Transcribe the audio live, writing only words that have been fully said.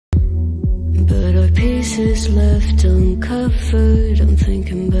pieces left uncovered. I'm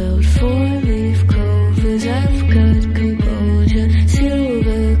thinking about four-leaf clovers. I've got composure,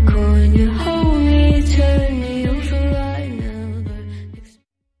 silver coin. You hold me, turn me over right now, but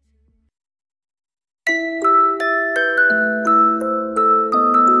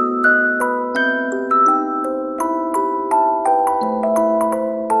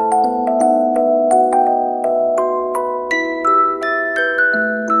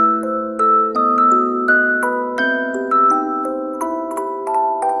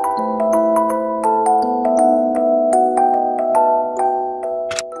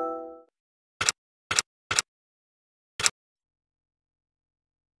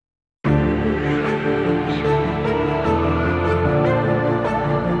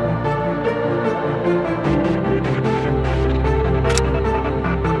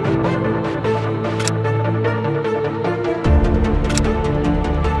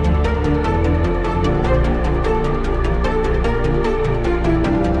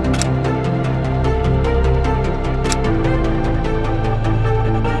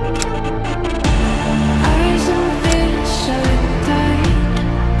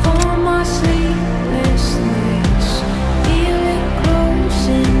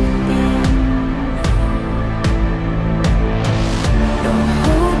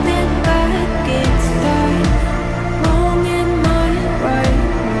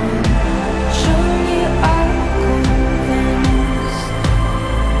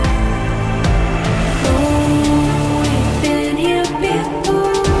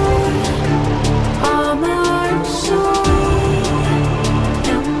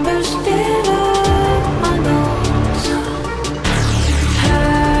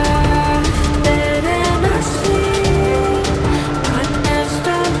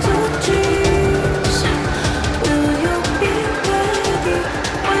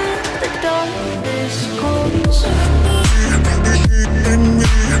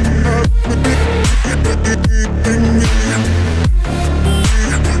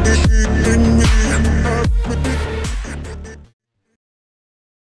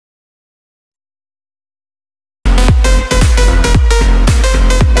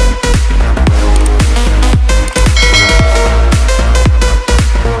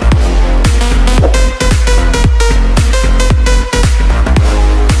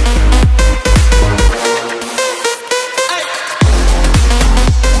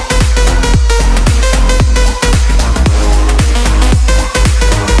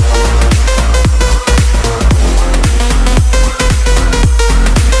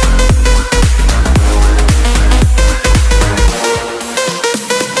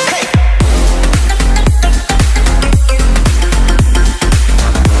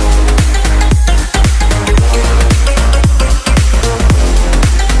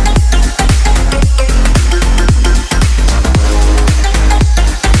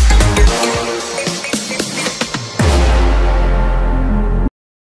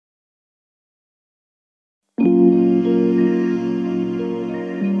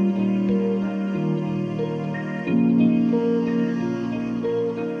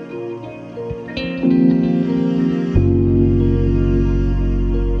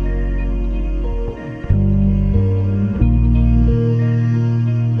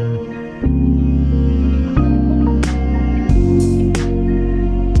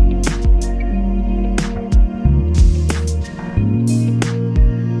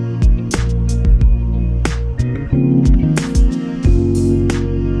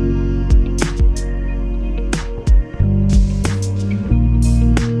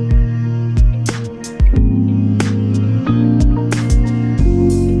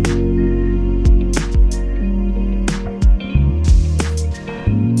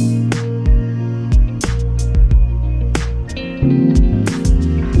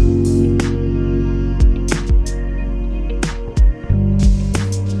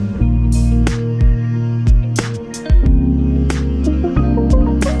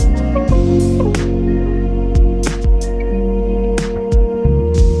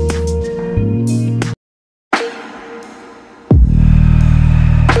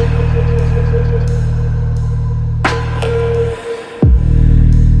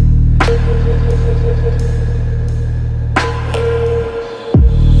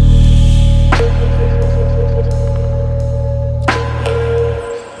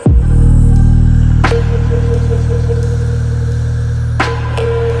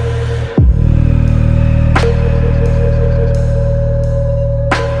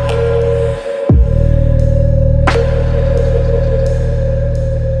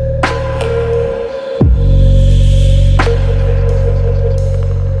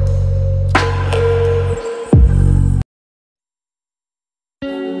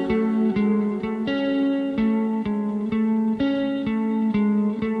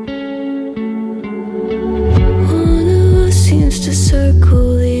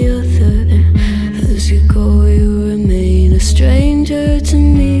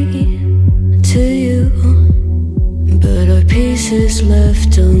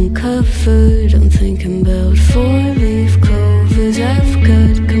comfort. I'm thinking about four-leaf clovers. I've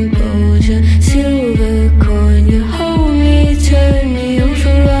got composure. Silver coin, you hold me, turn me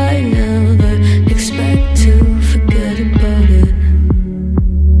over right now, but expect to forget about it.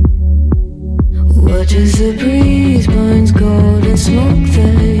 Watch as the breeze burns gold and smoke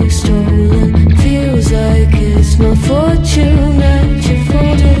that you've stolen. Feels like it's my fortune that you're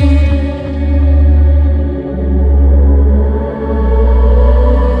folding.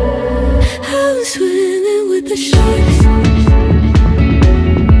 I'm swimming with the sharks.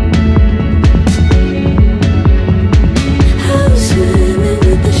 I'm swimming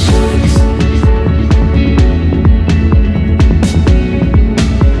with the sharks.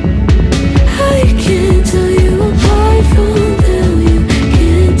 I can't tell you apart from them. You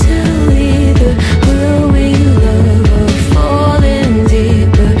can't tell either. Will we love or fall in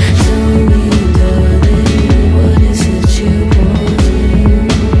deeper? Tell me, darling, what is it you want?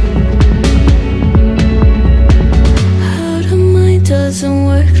 How the mind doesn't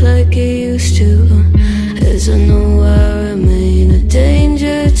work like it used to. As I know I remain a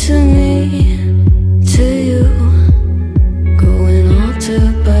danger to me, to you. Going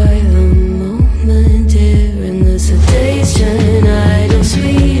altered by the moment, dear. And there's a days turn idle,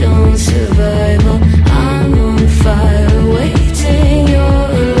 sweet on survival. I'm on fire, waiting your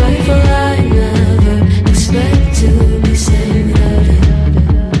arrival. I never expect to be sane without it.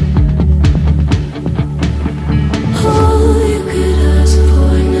 All you could ask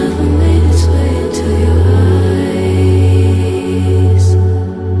for never made its way into your eyes.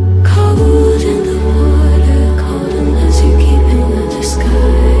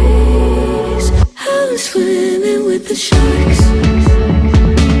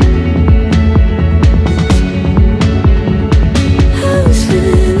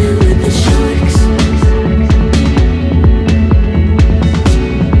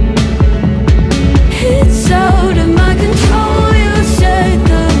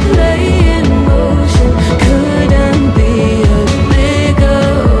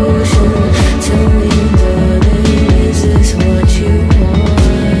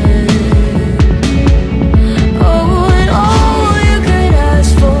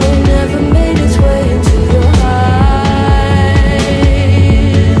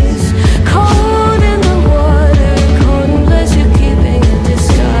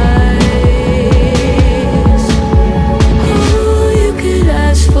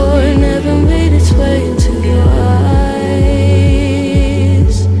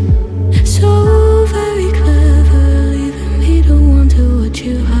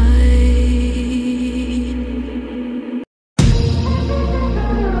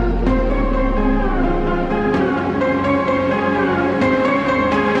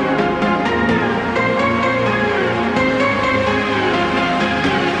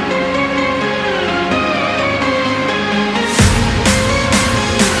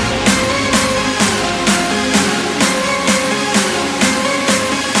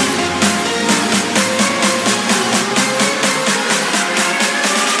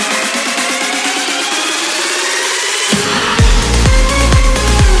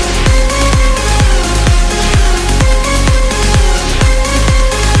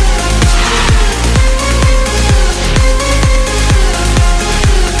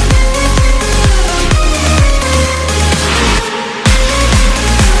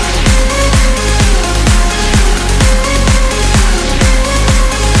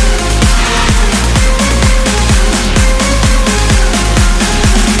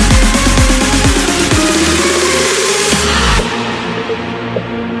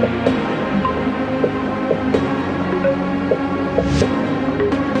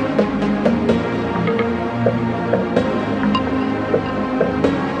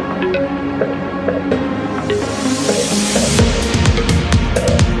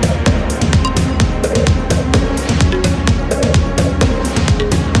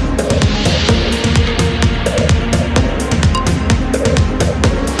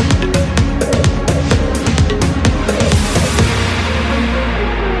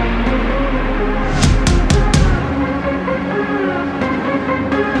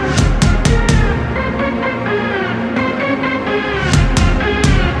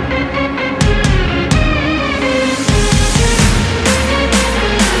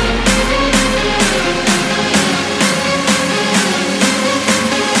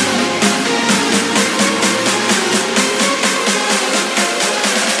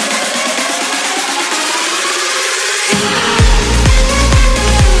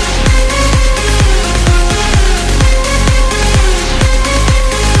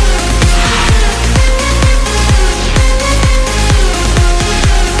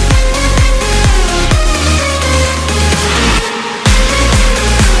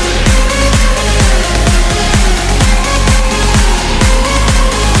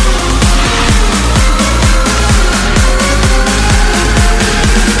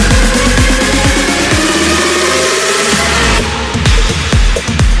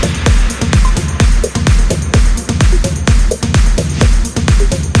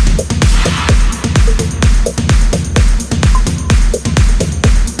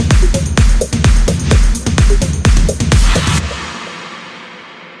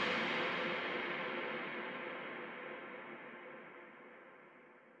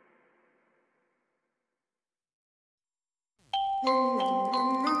 She's a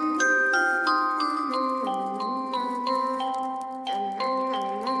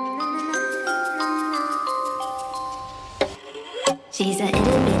itty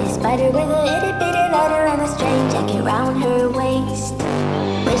bitty spider with a itty bitty letter and a string jacket round her waist.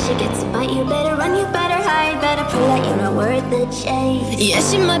 When she gets a bite, you better run, you better hide, better pray that you're not worth the chase. Yeah,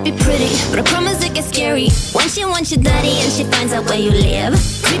 she might be pretty, but I promise it gets scary when she wants your daddy and she finds out where you live.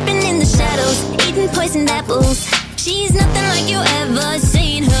 Creeping in the shadows, eating poisoned apples. She's nothing like you ever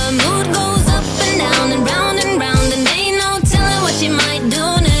seen. Her mood goes up and down and round and round, and ain't no telling what she might do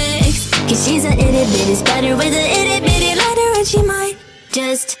next. Cause she's a itty bitty spider with a itty bitty letter, and she might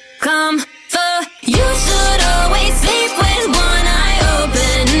just come for you. Should always sleep with one eye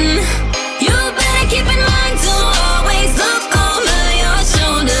open. You better keep in mind to always look over your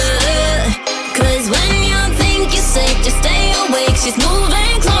shoulder. Cause when you think you're safe, just stay awake, she's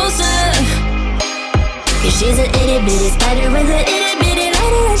moving closer. Yeah, she's an itty bitty spider with an itty bitty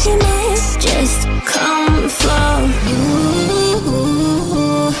letter, and she might just come for you.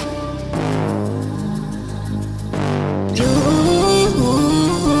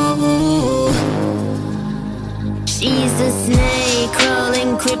 She's a snake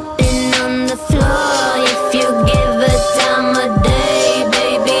crawling, creeping on the floor. If you give her time of day,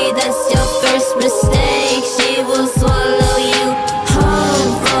 baby, that's your first mistake. She will swallow you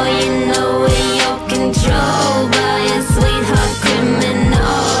whole, for you know in your control by a sweetheart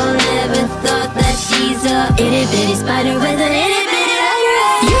criminal. Never thought that she's a itty bitty spider with an itty bitty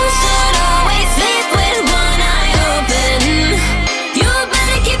letter. You should always sleep with one eye open. You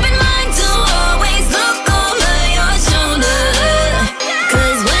better keep in mind to always look over your shoulder.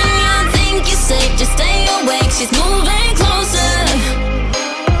 Cause when you think you're safe, just stay awake, she's moving closer.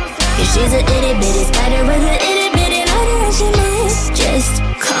 Yeah, she's an itty bitty spider with an itty bitty letter, and she might just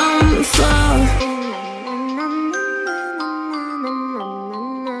come for.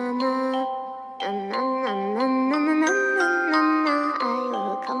 I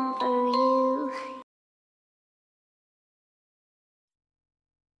will come for you.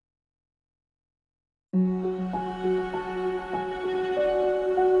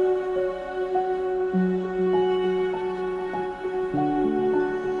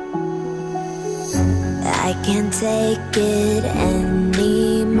 I can't take it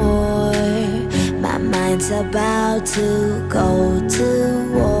anymore. My mind's about to go to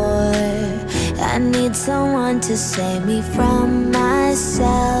war. I need someone to save me from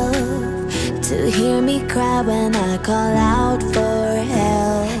myself, to hear me cry when I call out for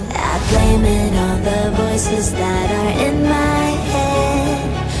help. I blame it on the voices that are in my head,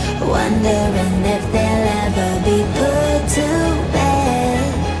 wondering if they'll ever be put to bed.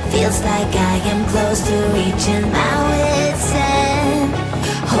 Feels like I am close to reaching my wit's end,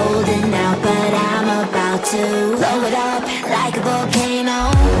 holding out but I'm about to blow it up like a volcano.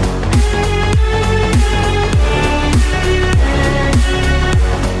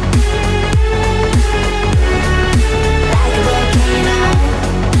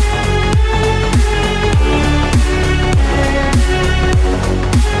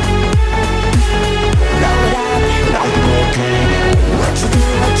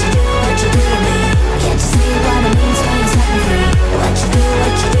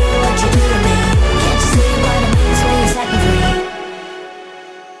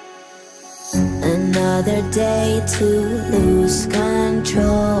 Another day to lose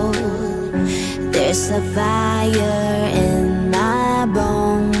control. There's a fire in my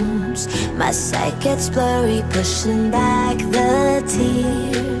bones. My sight gets blurry, pushing back the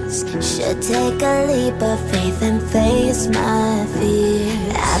tears. Should take a leap of faith and face my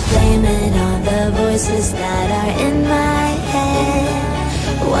fear. I blame it on the voices that are in my head,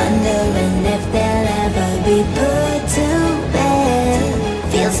 wondering if they'll ever be put to bed.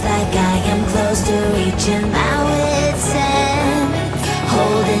 Feels like I am close to reaching my wit's end,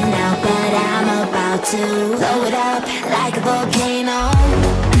 holding out but I'm about to blow it up like a volcano.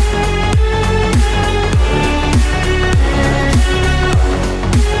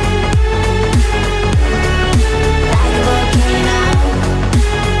 Like a volcano.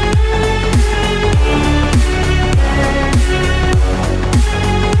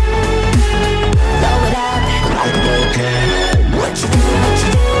 Blow it up like a volcano. What you do, what you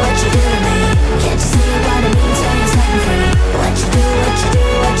do, what you do to me? Can't you see what it means when you're setting free? What you do, what you do,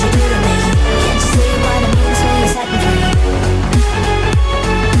 what you do to me? Can't you see what it means when you're setting free?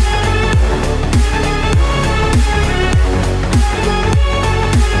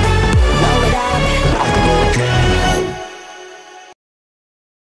 Blow it up like a volcano.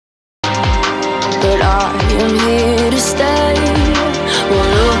 But I am here to stay,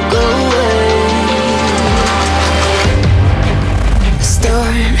 won't look away.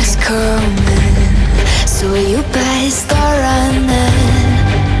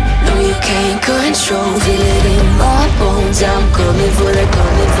 strong, feel it in my bones. I'm coming for the,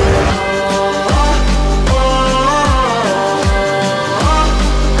 coming for the.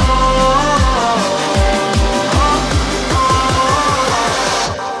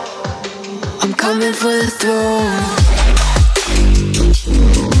 I'm coming for the throne.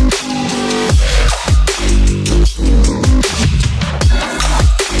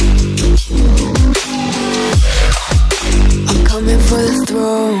 I'm coming for the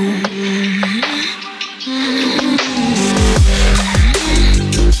throne.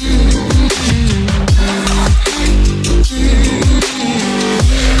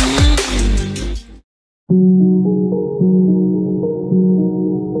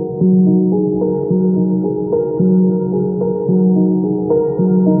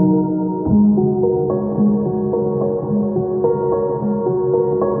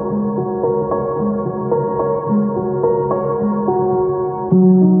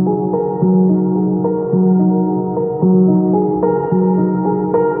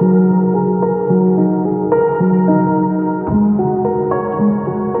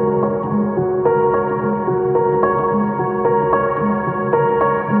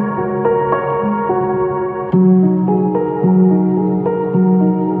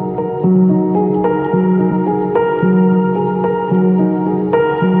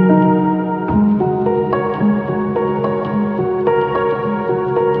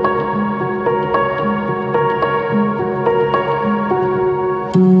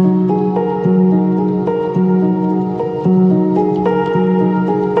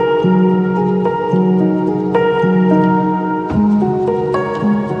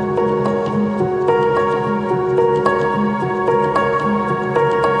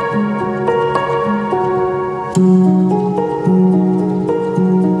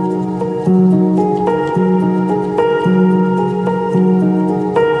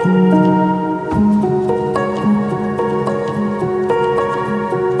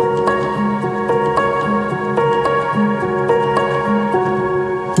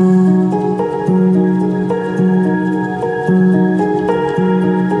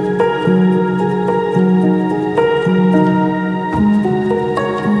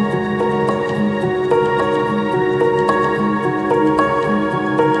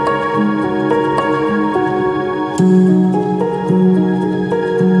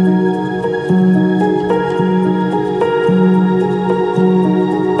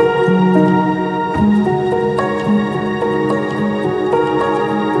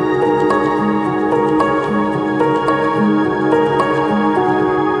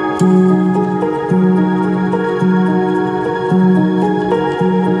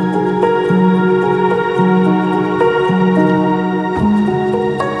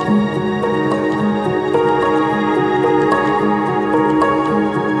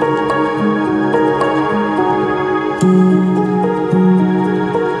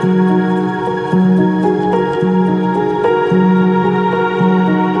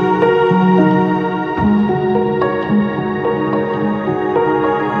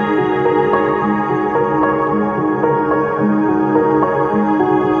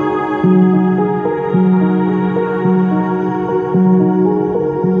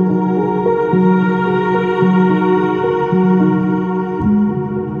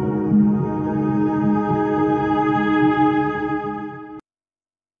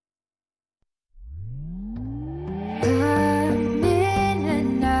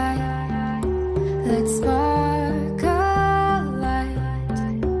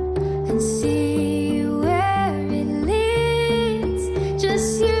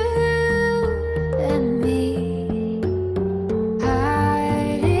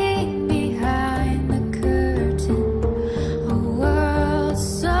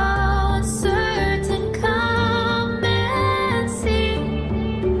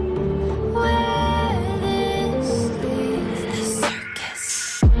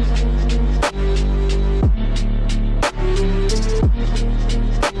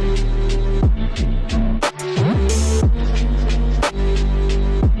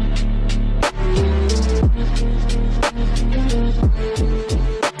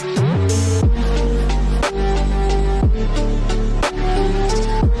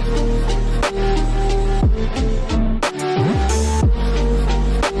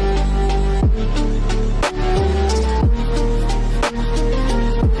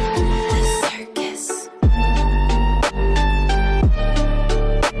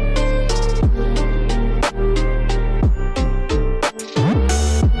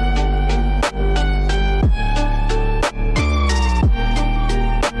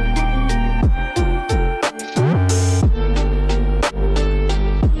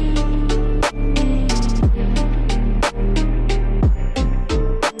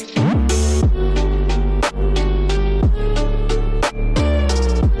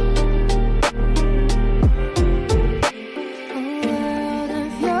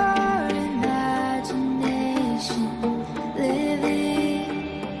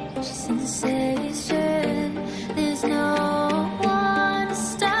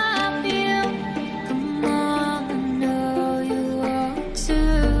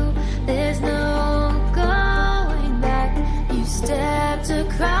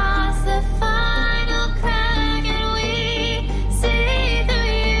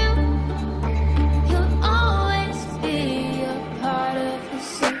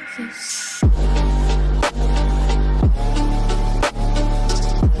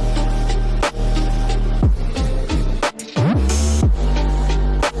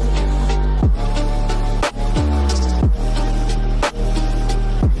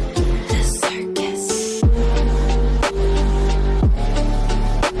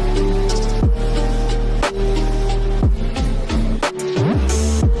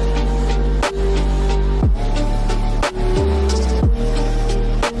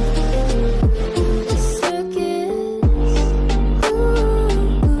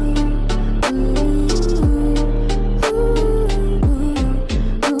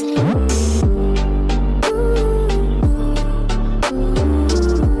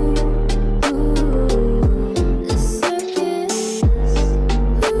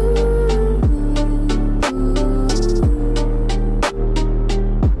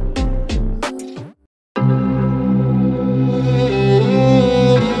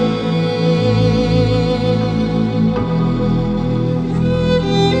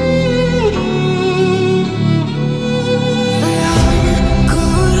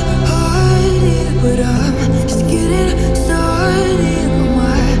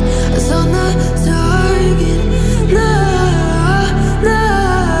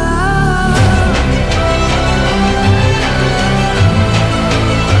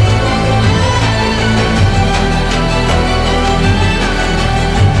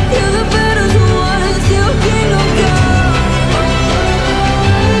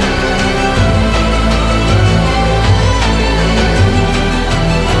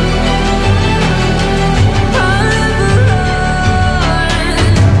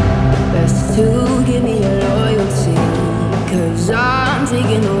 I'm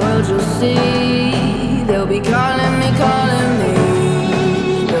taking the world, you'll see. They'll be calling me, calling me.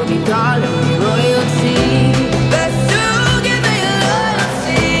 They'll be calling me royalty. Best to give me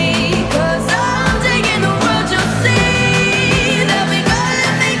loyalty, 'cause I'm taking the world, you'll see. They'll be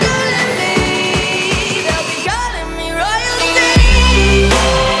calling me, calling me. They'll be calling me royalty.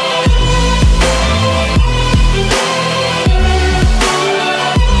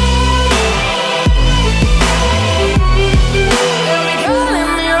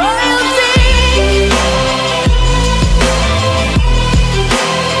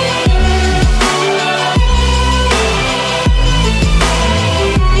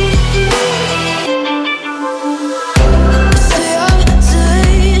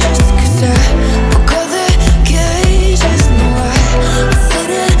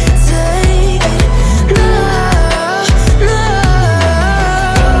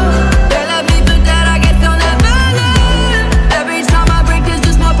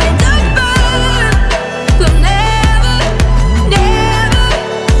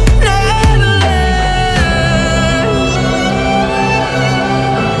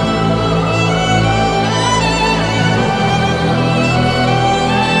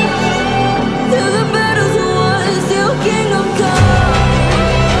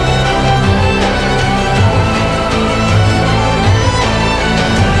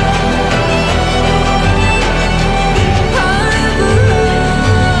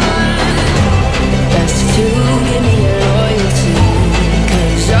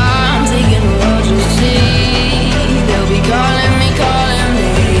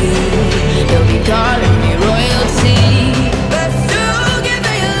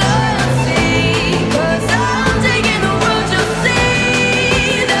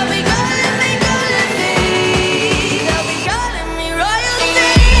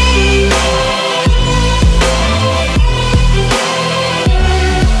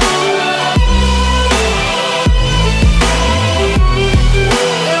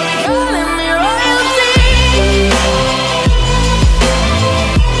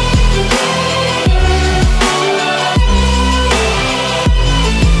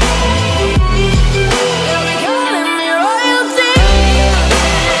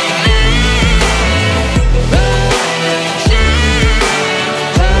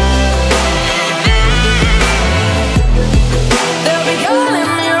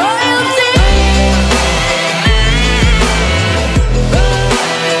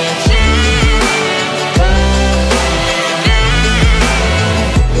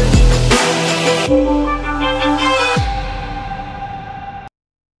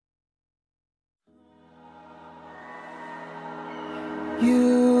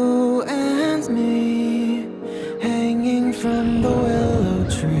 You and me, hanging from the willow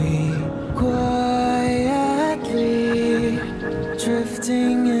tree, quietly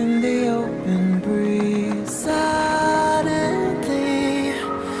drifting in the open breeze. Suddenly,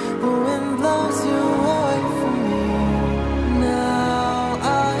 the wind blows you away from me. Now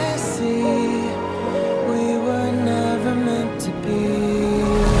I see we were never meant to be.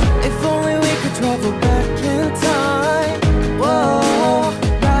 If only we could travel back in time. Whoa.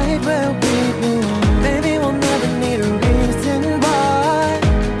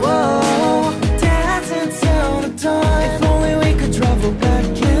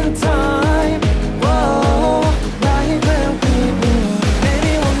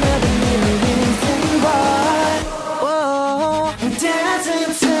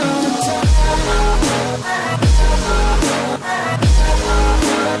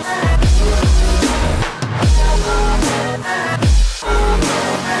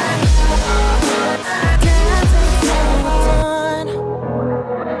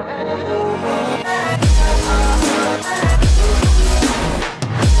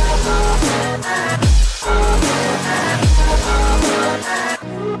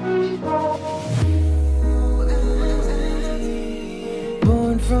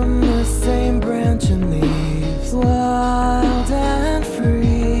 From the same branch and leaves, wild and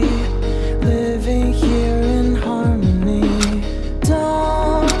free, living here in harmony.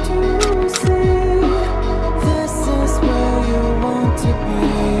 Don't you see, this is where you want to be.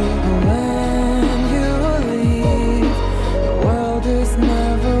 But when you leave, the world is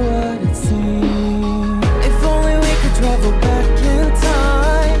never what it seems. If only we could travel back in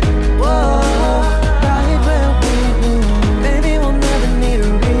time. Whoa.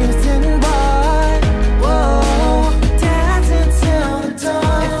 Dance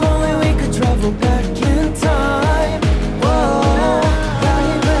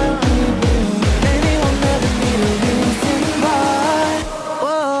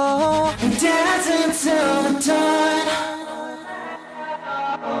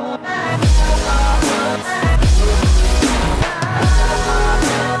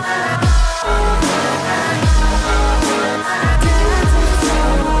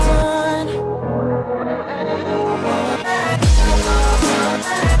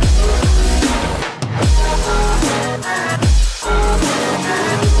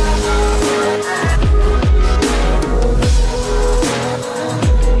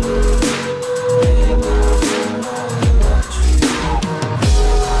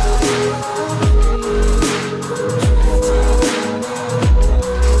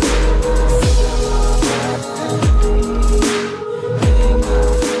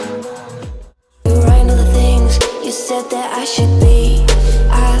should be.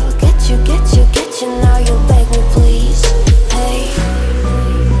 I'll get you, now you beg me please. Hey,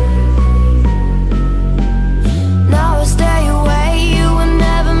 now I stay away, you were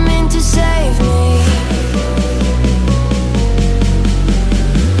never meant to save me.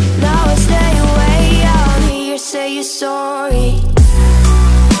 Now I stay away, I don't hear you say you're sorry.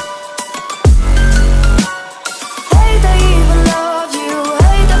 Hate I even loved you,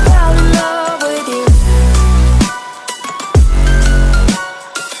 hate I fell in love with you.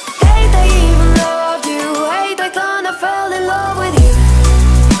 Hate I even loved you, hate I kinda fell in love with you.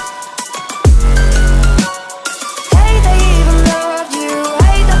 Hate I even loved you,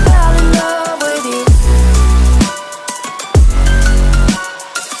 hate I fell in love with you.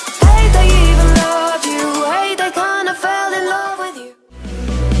 Hate I even loved you, hate I kinda fell in love with you.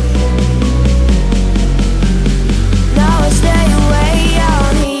 Now I stay away, I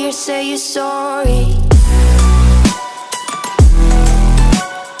don't hear you say you're sorry.